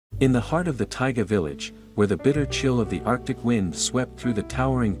In the heart of the taiga village, where the bitter chill of the Arctic wind swept through the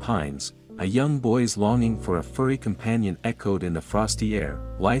towering pines, a young boy's longing for a furry companion echoed in the frosty air.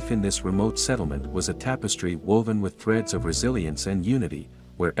 Life in this remote settlement was a tapestry woven with threads of resilience and unity,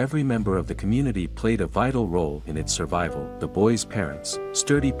 where every member of the community played a vital role in its survival. The boy's parents,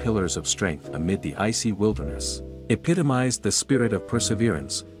 sturdy pillars of strength amid the icy wilderness, epitomized the spirit of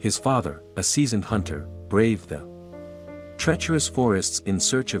perseverance. His father, a seasoned hunter, braved the treacherous forests in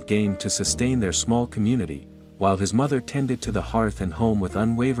search of game to sustain their small community, while his mother tended to the hearth and home with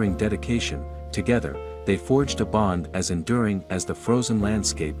unwavering dedication. Together, they forged a bond as enduring as the frozen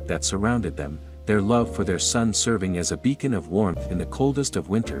landscape that surrounded them, their love for their son serving as a beacon of warmth in the coldest of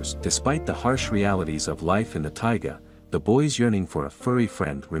winters. Despite the harsh realities of life in the taiga, the boy's yearning for a furry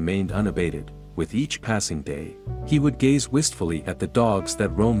friend remained unabated. With each passing day, he would gaze wistfully at the dogs that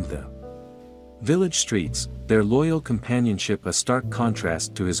roamed the village streets, their loyal companionship a stark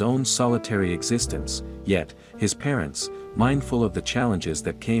contrast to his own solitary existence. Yet, his parents, mindful of the challenges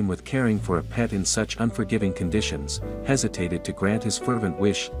that came with caring for a pet in such unforgiving conditions, hesitated to grant his fervent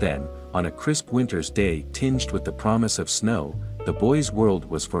wish. Then, on a crisp winter's day tinged with the promise of snow, the boy's world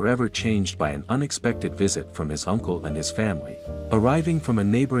was forever changed by an unexpected visit from his uncle and his family. Arriving from a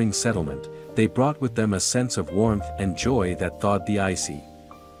neighboring settlement, they brought with them a sense of warmth and joy that thawed the icy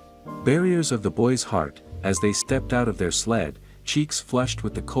barriers of the boy's heart. As they stepped out of their sled, cheeks flushed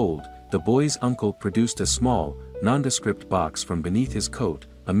with the cold, the boy's uncle produced a small, nondescript box from beneath his coat,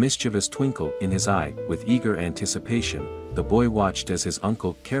 a mischievous twinkle in his eye. With eager anticipation, the boy watched as his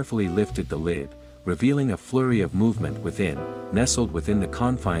uncle carefully lifted the lid, revealing a flurry of movement within. Nestled within the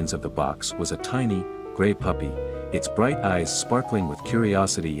confines of the box was a tiny, gray puppy, its bright eyes sparkling with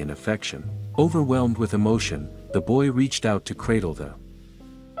curiosity and affection. Overwhelmed with emotion, the boy reached out to cradle the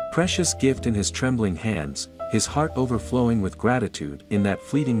precious gift in his trembling hands, his heart overflowing with gratitude. In that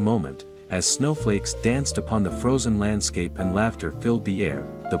fleeting moment, as snowflakes danced upon the frozen landscape and laughter filled the air,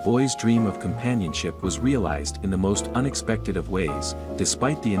 the boy's dream of companionship was realized in the most unexpected of ways.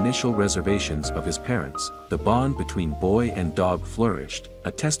 Despite the initial reservations of his parents, the bond between boy and dog flourished,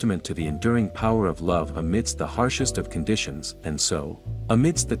 a testament to the enduring power of love amidst the harshest of conditions. And so,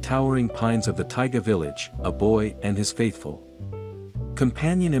 amidst the towering pines of the taiga village, a boy and his faithful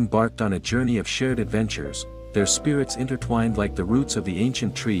companion embarked on a journey of shared adventures, their spirits intertwined like the roots of the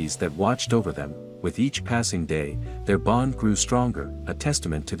ancient trees that watched over them. With each passing day, their bond grew stronger, a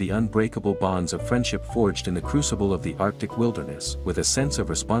testament to the unbreakable bonds of friendship forged in the crucible of the Arctic wilderness. With a sense of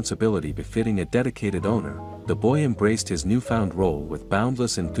responsibility befitting a dedicated owner, the boy embraced his newfound role with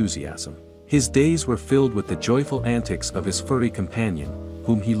boundless enthusiasm. His days were filled with the joyful antics of his furry companion,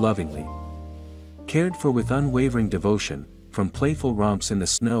 whom he lovingly cared for with unwavering devotion. From playful romps in the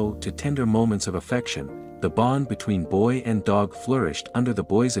snow to tender moments of affection, the bond between boy and dog flourished under the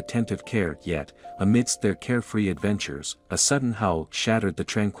boy's attentive care. Yet, amidst their carefree adventures, a sudden howl shattered the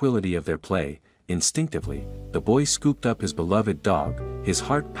tranquility of their play. Instinctively, the boy scooped up his beloved dog, his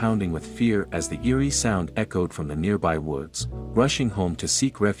heart pounding with fear as the eerie sound echoed from the nearby woods. Rushing home to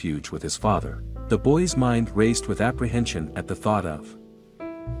seek refuge with his father, the boy's mind raced with apprehension at the thought of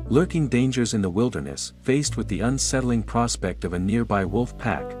lurking dangers in the wilderness. Faced with the unsettling prospect of a nearby wolf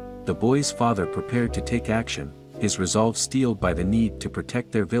pack, the boy's father prepared to take action, his resolve steeled by the need to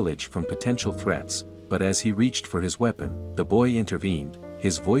protect their village from potential threats. But as he reached for his weapon, the boy intervened,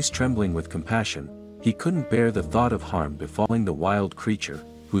 his voice trembling with compassion. He couldn't bear the thought of harm befalling the wild creature,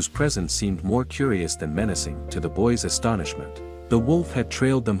 whose presence seemed more curious than menacing. To the boy's astonishment, the wolf had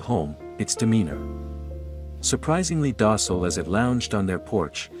trailed them home, its demeanor surprisingly docile as it lounged on their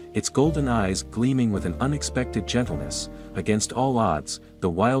porch, its golden eyes gleaming with an unexpected gentleness. Against all odds, the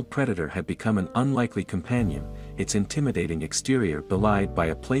wild predator had become an unlikely companion, its intimidating exterior belied by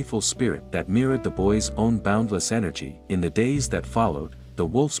a playful spirit that mirrored the boy's own boundless energy. In the days that followed, the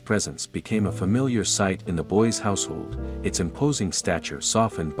wolf's presence became a familiar sight in the boy's household, its imposing stature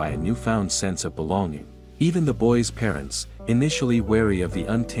softened by a newfound sense of belonging. Even the boy's parents, initially wary of the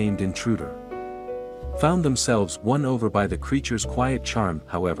untamed intruder, found themselves won over by the creature's quiet charm.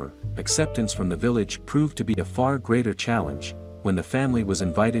 However, acceptance from the village proved to be a far greater challenge. When the family was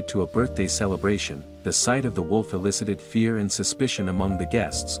invited to a birthday celebration, the sight of the wolf elicited fear and suspicion among the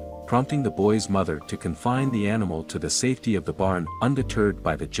guests, prompting the boy's mother to confine the animal to the safety of the barn. Undeterred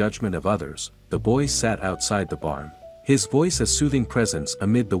by the judgment of others, the boy sat outside the barn, his voice a soothing presence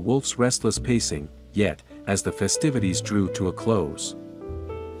amid the wolf's restless pacing. Yet, as the festivities drew to a close,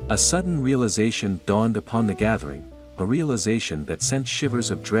 a sudden realization dawned upon the gathering, a realization that sent shivers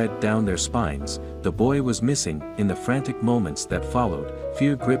of dread down their spines. The boy was missing. In the frantic moments that followed,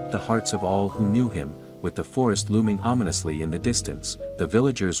 fear gripped the hearts of all who knew him. with the forest looming ominously in the distance, the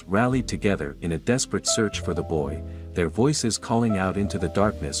villagers rallied together in a desperate search for the boy, their voices calling out into the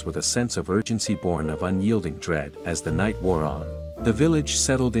darkness with a sense of urgency born of unyielding dread. As the night wore on, the village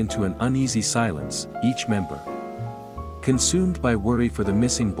settled into an uneasy silence, each member consumed by worry for the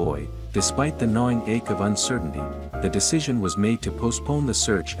missing boy. Despite the gnawing ache of uncertainty, the decision was made to postpone the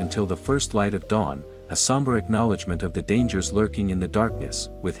search until the first light of dawn, a somber acknowledgement of the dangers lurking in the darkness.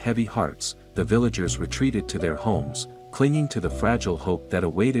 With heavy hearts, the villagers retreated to their homes, clinging to the fragile hope that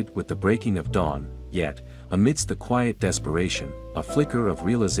awaited with the breaking of dawn. Yet, amidst the quiet desperation, a flicker of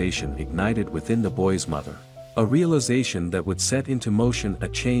realization ignited within the boy's mother. A realization that would set into motion a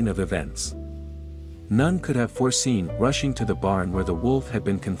chain of events none could have foreseen. Rushing to the barn where the wolf had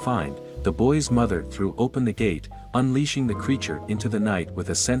been confined, the boy's mother threw open the gate, unleashing the creature into the night with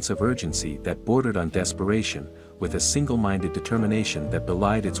a sense of urgency that bordered on desperation. With a single-minded determination that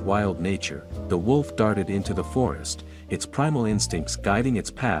belied its wild nature, the wolf darted into the forest, its primal instincts guiding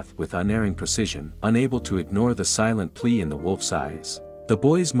its path with unerring precision. Unable to ignore the silent plea in the wolf's eyes, the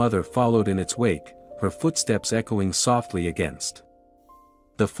boy's mother followed in its wake, her footsteps echoing softly against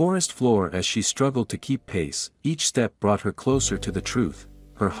the forest floor as she struggled to keep pace. Each step brought her closer to the truth,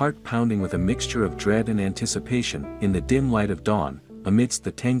 her heart pounding with a mixture of dread and anticipation. In the dim light of dawn, amidst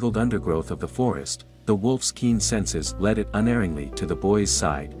the tangled undergrowth of the forest, the wolf's keen senses led it unerringly to the boy's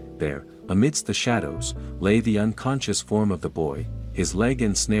side. There, amidst the shadows, lay the unconscious form of the boy, his leg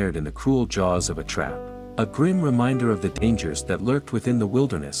ensnared in the cruel jaws of a trap. A grim reminder of the dangers that lurked within the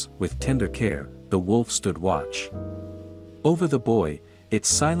wilderness. With tender care, the wolf stood watch over the boy, its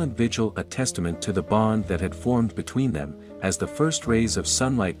silent vigil a testament to the bond that had formed between them. As the first rays of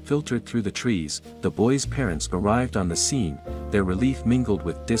sunlight filtered through the trees, the boy's parents arrived on the scene, their relief mingled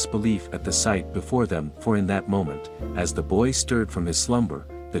with disbelief at the sight before them. For in that moment, as the boy stirred from his slumber,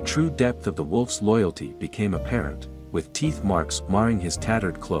 the true depth of the wolf's loyalty became apparent. With teeth marks marring his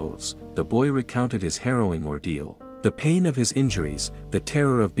tattered clothes, the boy recounted his harrowing ordeal, the pain of his injuries, the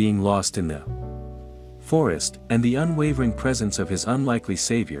terror of being lost in the forest, and the unwavering presence of his unlikely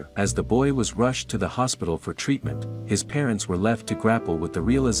savior. As the boy was rushed to the hospital for treatment, his parents were left to grapple with the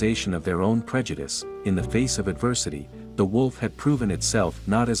realization of their own prejudice. In the face of adversity, the wolf had proven itself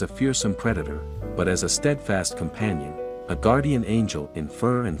not as a fearsome predator, but as a steadfast companion, a guardian angel in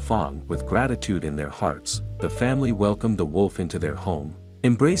fur and fawn. With gratitude in their hearts, the family welcomed the wolf into their home,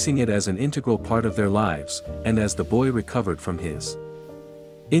 embracing it as an integral part of their lives. And as the boy recovered from his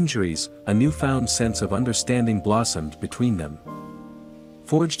injuries, a newfound sense of understanding blossomed between them.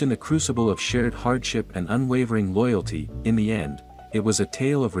 Forged in the crucible of shared hardship and unwavering loyalty, in the end, it was a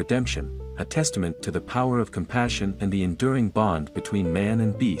tale of redemption, a testament to the power of compassion and the enduring bond between man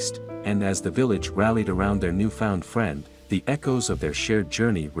and beast. And as the village rallied around their newfound friend, the echoes of their shared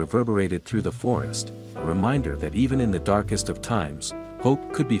journey reverberated through the forest, a reminder that even in the darkest of times,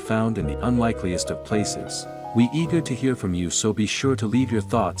 hope could be found in the unlikeliest of places. We're eager to hear from you, so be sure to leave your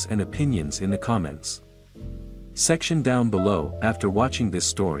thoughts and opinions in the comments section down below. After watching this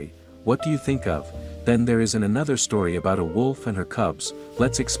story, what do you think of? Then there is another story about a wolf and her cubs.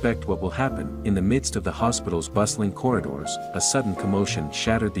 Let's expect what will happen. In the midst of the hospital's bustling corridors, a sudden commotion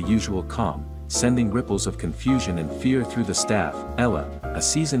shattered the usual calm, sending ripples of confusion and fear through the staff. Ella, a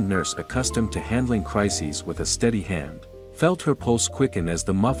seasoned nurse accustomed to handling crises with a steady hand, felt her pulse quicken as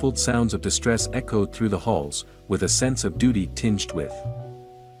the muffled sounds of distress echoed through the halls. With a sense of duty tinged with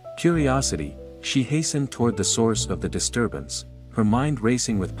curiosity, she hastened toward the source of the disturbance, her mind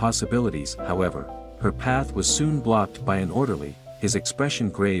racing with possibilities. However, her path was soon blocked by an orderly, his expression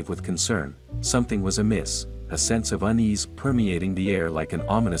grave with concern. Something was amiss, a sense of unease permeating the air like an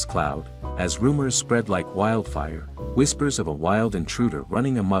ominous cloud. As rumors spread like wildfire, whispers of a wild intruder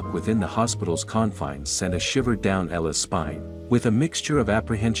running amok within the hospital's confines sent a shiver down Ella's spine. With a mixture of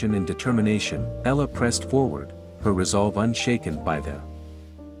apprehension and determination, Ella pressed forward, her resolve unshaken by the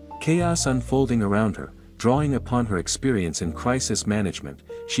chaos unfolding around her. Drawing upon her experience in crisis management,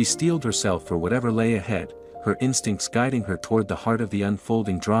 she steeled herself for whatever lay ahead, her instincts guiding her toward the heart of the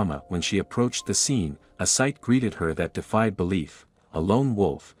unfolding drama. When she approached the scene, a sight greeted her that defied belief: a lone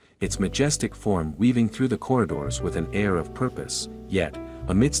wolf, its majestic form weaving through the corridors with an air of purpose. Yet,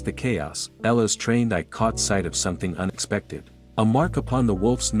 amidst the chaos, Ella's trained eye caught sight of something unexpected, a mark upon the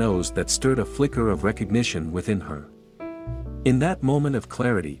wolf's nose that stirred a flicker of recognition within her. In that moment of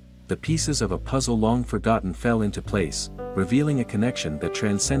clarity, the pieces of a puzzle long forgotten fell into place, revealing a connection that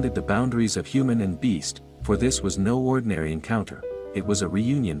transcended the boundaries of human and beast. For this was no ordinary encounter. It was a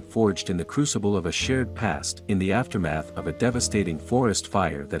reunion forged in the crucible of a shared past. In the aftermath of a devastating forest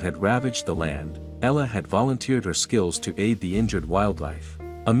fire that had ravaged the land, Ella had volunteered her skills to aid the injured wildlife.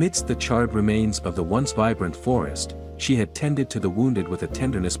 Amidst the charred remains of the once vibrant forest, she had tended to the wounded with a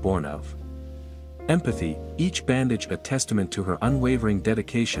tenderness born of empathy, each bandage a testament to her unwavering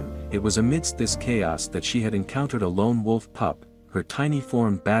dedication. It was amidst this chaos that she had encountered a lone wolf pup, her tiny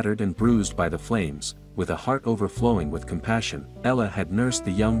form battered and bruised by the flames. With a heart overflowing with compassion, Ella had nursed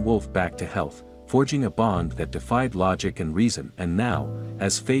the young wolf back to health, forging a bond that defied logic and reason. And now,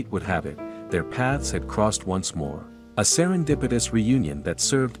 as fate would have it, their paths had crossed once more. A serendipitous reunion that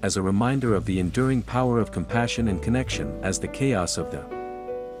served as a reminder of the enduring power of compassion and connection. As the chaos of the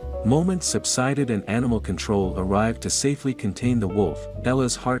moment subsided and animal control arrived to safely contain the wolf,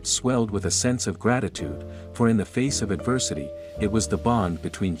 Ella's heart swelled with a sense of gratitude, for in the face of adversity, it was the bond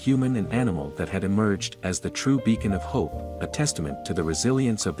between human and animal that had emerged as the true beacon of hope, a testament to the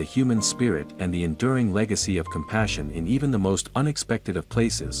resilience of the human spirit and the enduring legacy of compassion in even the most unexpected of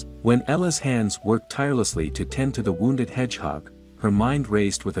places. When Ella's hands worked tirelessly to tend to the wounded hedgehog, her mind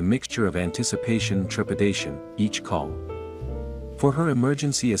raced with a mixture of anticipation and trepidation. Each call for her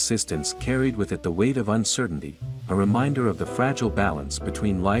emergency assistance carried with it the weight of uncertainty, a reminder of the fragile balance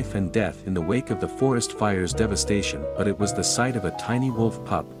between life and death in the wake of the forest fire's devastation. But it was the sight of a tiny wolf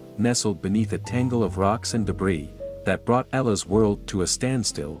pup, nestled beneath a tangle of rocks and debris, that brought Ella's world to a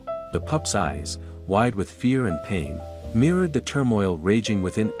standstill. The pup's eyes, wide with fear and pain, mirrored the turmoil raging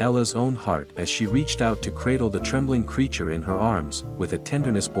within Ella's own heart as she reached out to cradle the trembling creature in her arms. With a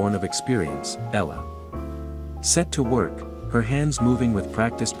tenderness born of experience, Ella set to work, her hands moving with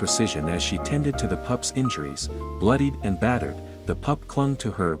practiced precision as she tended to the pup's injuries. Bloodied and battered, the pup clung to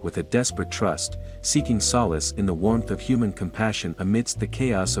her with a desperate trust, seeking solace in the warmth of human compassion amidst the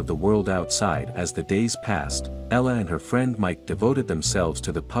chaos of the world outside. As the days passed, Ella and her friend Mike devoted themselves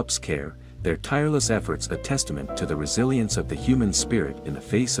to the pup's care, their tireless efforts a testament to the resilience of the human spirit in the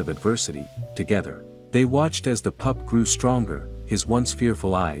face of adversity. Together, they watched as the pup grew stronger, his once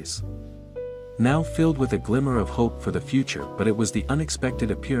fearful eyes now filled with a glimmer of hope for the future. But it was the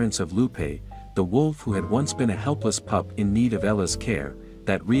unexpected appearance of Lupe, the wolf who had once been a helpless pup in need of Ella's care,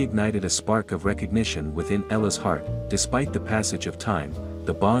 that reignited a spark of recognition within Ella's heart. Despite the passage of time,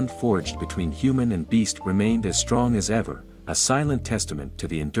 the bond forged between human and beast remained as strong as ever, a silent testament to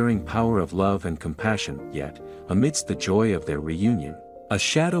the enduring power of love and compassion. Yet, amidst the joy of their reunion, a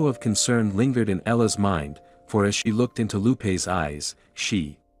shadow of concern lingered in Ella's mind, for as she looked into Lupe's eyes,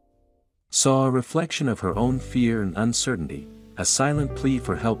 she saw a reflection of her own fear and uncertainty, a silent plea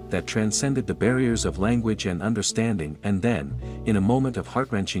for help that transcended the barriers of language and understanding. And then, in a moment of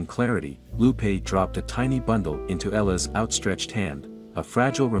heart-wrenching clarity, Lupe dropped a tiny bundle into Ella's outstretched hand, a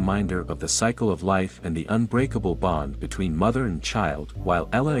fragile reminder of the cycle of life and the unbreakable bond between mother and child. While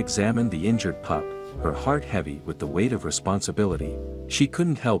Ella examined the injured pup, her heart heavy with the weight of responsibility, she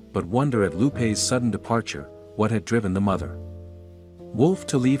couldn't help but wonder at Lupe's sudden departure. What had driven the mother wolf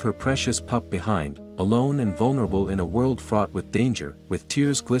to leave her precious pup behind, alone and vulnerable in a world fraught with danger? With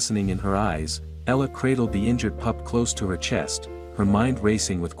tears glistening in her eyes, Ella cradled the injured pup close to her chest, her mind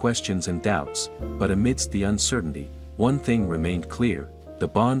racing with questions and doubts. But amidst the uncertainty, one thing remained clear: the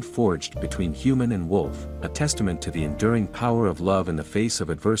bond forged between human and wolf, a testament to the enduring power of love in the face of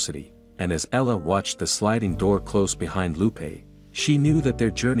adversity. And as Ella watched the sliding door close behind Lupe, she knew that their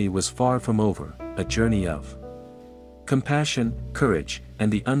journey was far from over, a journey of compassion, courage,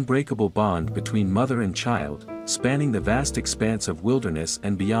 and the unbreakable bond between mother and child, spanning the vast expanse of wilderness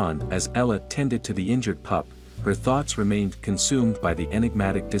and beyond. As Ella tended to the injured pup, her thoughts remained consumed by the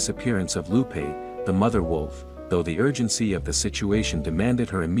enigmatic disappearance of Lupe, the mother wolf. Though the urgency of the situation demanded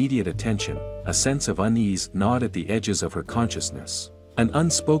her immediate attention, a sense of unease gnawed at the edges of her consciousness, an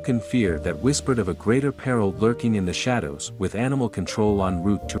unspoken fear that whispered of a greater peril lurking in the shadows. With animal control en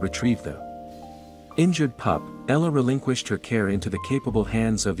route to retrieve the injured pup, Ella relinquished her care into the capable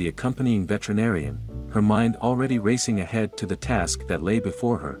hands of the accompanying veterinarian, her mind already racing ahead to the task that lay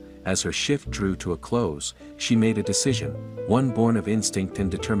before her. As her shift drew to a close, she made a decision, one born of instinct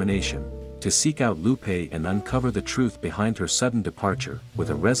and determination, to seek out Lupe and uncover the truth behind her sudden departure.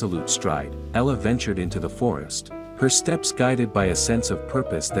 With a resolute stride, Ella ventured into the forest, her steps guided by a sense of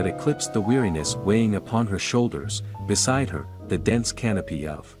purpose that eclipsed the weariness weighing upon her shoulders. Beside her, the dense canopy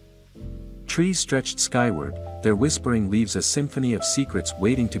of trees stretched skyward, their whispering leaves a symphony of secrets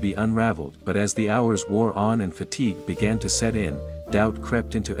waiting to be unraveled. But as the hours wore on and fatigue began to set in, doubt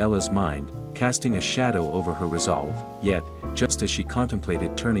crept into Ella's mind, casting a shadow over her resolve. Yet, just as she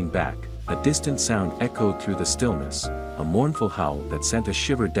contemplated turning back, a distant sound echoed through the stillness, a mournful howl that sent a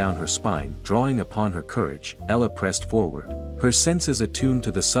shiver down her spine. Drawing upon her courage, Ella pressed forward, her senses attuned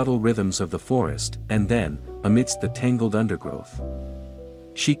to the subtle rhythms of the forest. And then, amidst the tangled undergrowth,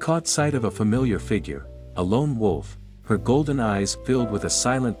 she caught sight of a familiar figure, a lone wolf, Her golden eyes filled with a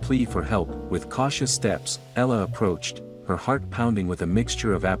silent plea for help. With cautious steps, Ella approached, her heart pounding with a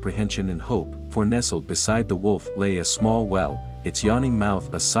mixture of apprehension and hope, for nestled beside the wolf lay a small well, its yawning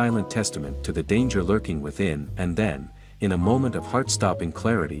mouth a silent testament to the danger lurking within. And then, in a moment of heart-stopping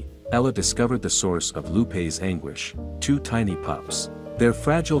clarity, Ella discovered the source of Lupe's anguish: 2 tiny pups. Their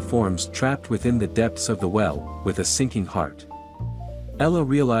fragile forms trapped within the depths of the well, with a sinking heart. Ella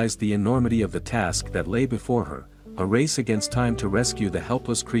realized the enormity of the task that lay before her, a race against time to rescue the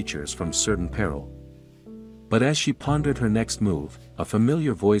helpless creatures from certain peril. But as she pondered her next move, a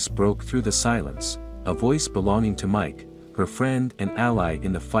familiar voice broke through the silence, a voice belonging to Mike, her friend and ally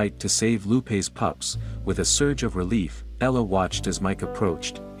in the fight to save Lupe's pups. With a surge of relief, Ella watched as Mike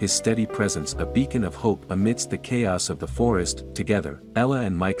approached, his steady presence a beacon of hope amidst the chaos of the forest. Together, Ella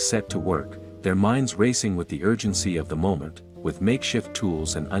and Mike set to work, their minds racing with the urgency of the moment. With makeshift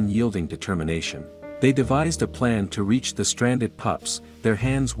tools and unyielding determination, they devised a plan to reach the stranded pups, their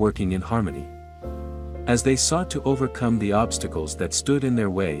hands working in harmony. As they sought to overcome the obstacles that stood in their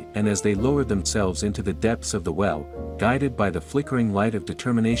way, and as they lowered themselves into the depths of the well, guided by the flickering light of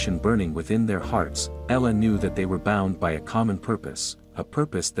determination burning within their hearts, Ella knew that they were bound by a common purpose, a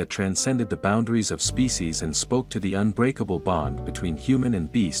purpose that transcended the boundaries of species and spoke to the unbreakable bond between human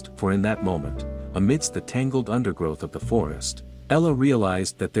and beast. For in that moment, amidst the tangled undergrowth of the forest, Ella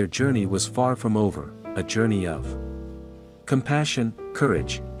realized that their journey was far from over, a journey of compassion,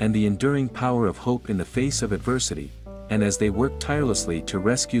 courage, and the enduring power of hope in the face of adversity. And as they worked tirelessly to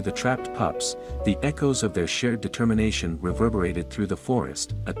rescue the trapped pups, the echoes of their shared determination reverberated through the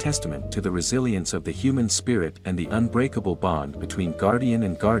forest, a testament to the resilience of the human spirit and the unbreakable bond between guardian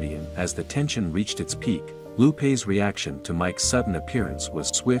and guardian. As the tension reached its peak, Lupe's reaction to Mike's sudden appearance was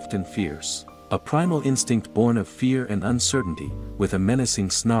swift and fierce. A primal instinct born of fear and uncertainty, with a menacing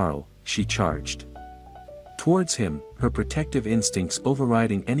snarl, she charged towards him, her protective instincts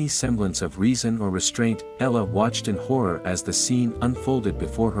overriding any semblance of reason or restraint. Ella watched in horror as the scene unfolded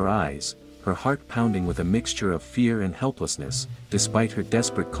before her eyes, her heart pounding with a mixture of fear and helplessness. Despite her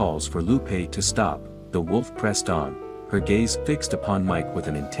desperate calls for Lupe to stop, the wolf pressed on, her gaze fixed upon Mike with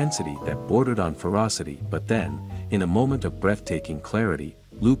an intensity that bordered on ferocity. But then, in a moment of breathtaking clarity,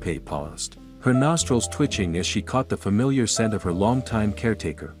 Lupe paused, her nostrils twitching as she caught the familiar scent of her longtime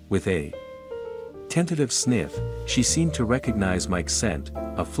caretaker. With a tentative sniff, she seemed to recognize Mike's scent,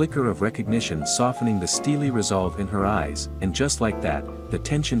 a flicker of recognition softening the steely resolve in her eyes. And just like that, the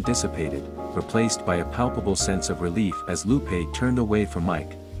tension dissipated, replaced by a palpable sense of relief as Lupe turned away from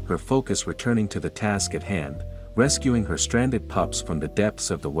Mike, her focus returning to the task at hand, rescuing her stranded pups from the depths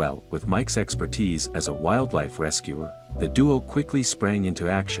of the well. With Mike's expertise as a wildlife rescuer, the duo quickly sprang into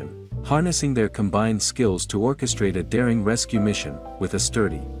action, harnessing their combined skills to orchestrate a daring rescue mission. With a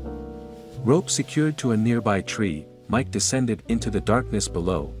sturdy rope secured to a nearby tree, Mike descended into the darkness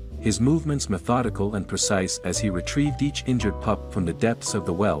below, his movements methodical and precise as he retrieved each injured pup from the depths of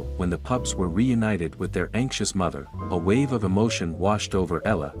the well. When the pups were reunited with their anxious mother, a wave of emotion washed over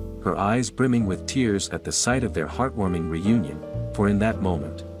Ella, her eyes brimming with tears at the sight of their heartwarming reunion. For in that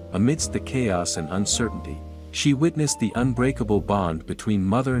moment, amidst the chaos and uncertainty, she witnessed the unbreakable bond between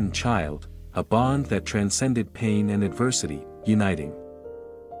mother and child, a bond that transcended pain and adversity, uniting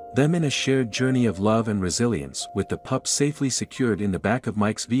them in a shared journey of love and resilience. With the pups safely secured in the back of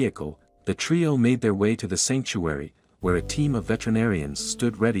Mike's vehicle, the trio made their way to the sanctuary, where a team of veterinarians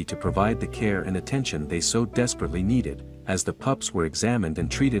stood ready to provide the care and attention they so desperately needed. As the pups were examined and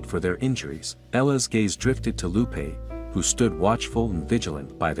treated for their injuries, Ella's gaze drifted to Lupe, who stood watchful and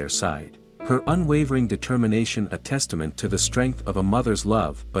vigilant by their side, her unwavering determination a testament to the strength of a mother's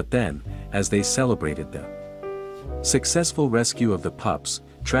love. But then, as they celebrated the successful rescue of the pups,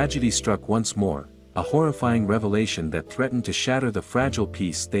 tragedy struck once more, a horrifying revelation that threatened to shatter the fragile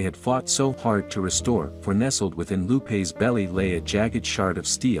peace they had fought so hard to restore. For nestled within Lupe's belly lay a jagged shard of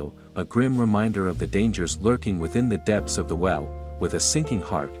steel, a grim reminder of the dangers lurking within the depths of the well. With a sinking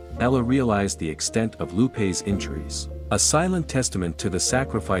heart, Ella realized the extent of Lupe's injuries, a silent testament to the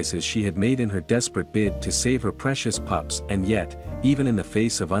sacrifices she had made in her desperate bid to save her precious pups. And yet, even in the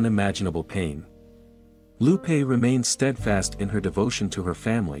face of unimaginable pain, Lupe remained steadfast in her devotion to her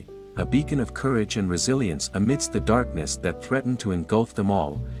family, a beacon of courage and resilience amidst the darkness that threatened to engulf them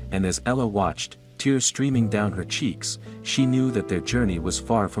all. And as Ella watched, tears streaming down her cheeks, she knew that their journey was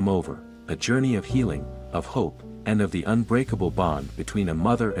far from over, a journey of healing, of hope, and of the unbreakable bond between a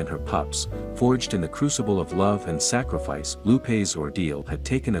mother and her pups, forged in the crucible of love and sacrifice. Lupe's ordeal had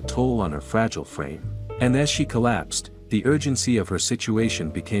taken a toll on her fragile frame, and as she collapsed, the urgency of her situation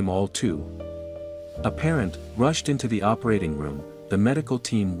became all too apparent. Rushed into the operating room, the medical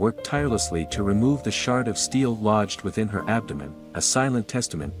team worked tirelessly to remove the shard of steel lodged within her abdomen, a silent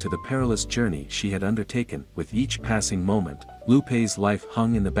testament to the perilous journey she had undertaken. With each passing moment, Lupe's life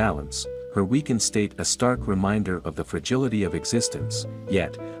hung in the balance, her weakened state a stark reminder of the fragility of existence,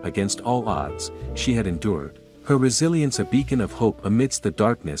 yet, against all odds, she had endured, her resilience a beacon of hope amidst the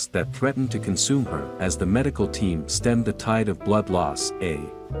darkness that threatened to consume her. As the medical team stemmed the tide of blood loss, a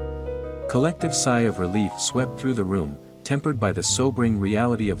collective sigh of relief swept through the room, tempered by the sobering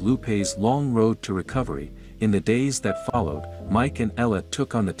reality of Lupe's long road to recovery. In the days that followed, Mike and Ella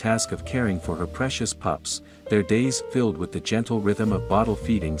took on the task of caring for her precious pups, their days filled with the gentle rhythm of bottle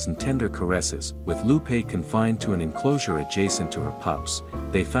feedings and tender caresses. With Lupe confined to an enclosure adjacent to her pups,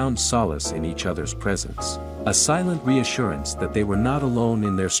 they found solace in each other's presence, a silent reassurance that they were not alone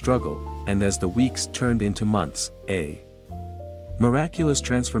in their struggle. And as the weeks turned into months, a miraculous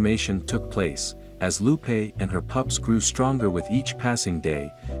transformation took place. As Lupe and her pups grew stronger with each passing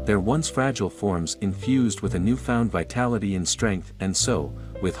day, their once fragile forms infused with a newfound vitality and strength. And so,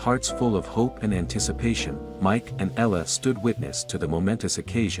 with hearts full of hope and anticipation, Mike and Ella stood witness to the momentous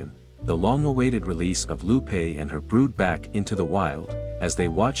occasion, the long-awaited release of Lupe and her brood back into the wild. As they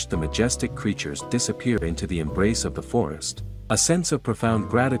watched the majestic creatures disappear into the embrace of the forest, a sense of profound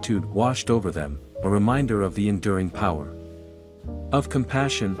gratitude washed over them, a reminder of the enduring power of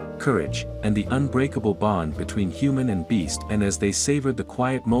compassion, courage, and the unbreakable bond between human and beast. And as they savored the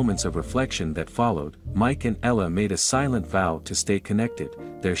quiet moments of reflection that followed, Mike and Ella made a silent vow to stay connected,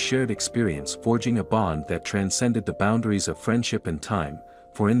 their shared experience forging a bond that transcended the boundaries of friendship and time.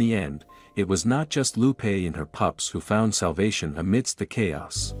 For in the end, it was not just Lupe and her pups who found salvation amidst the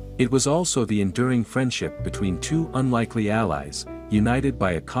chaos. It was also the enduring friendship between two unlikely allies, united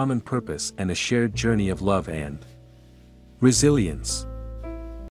by a common purpose and a shared journey of love and resilience.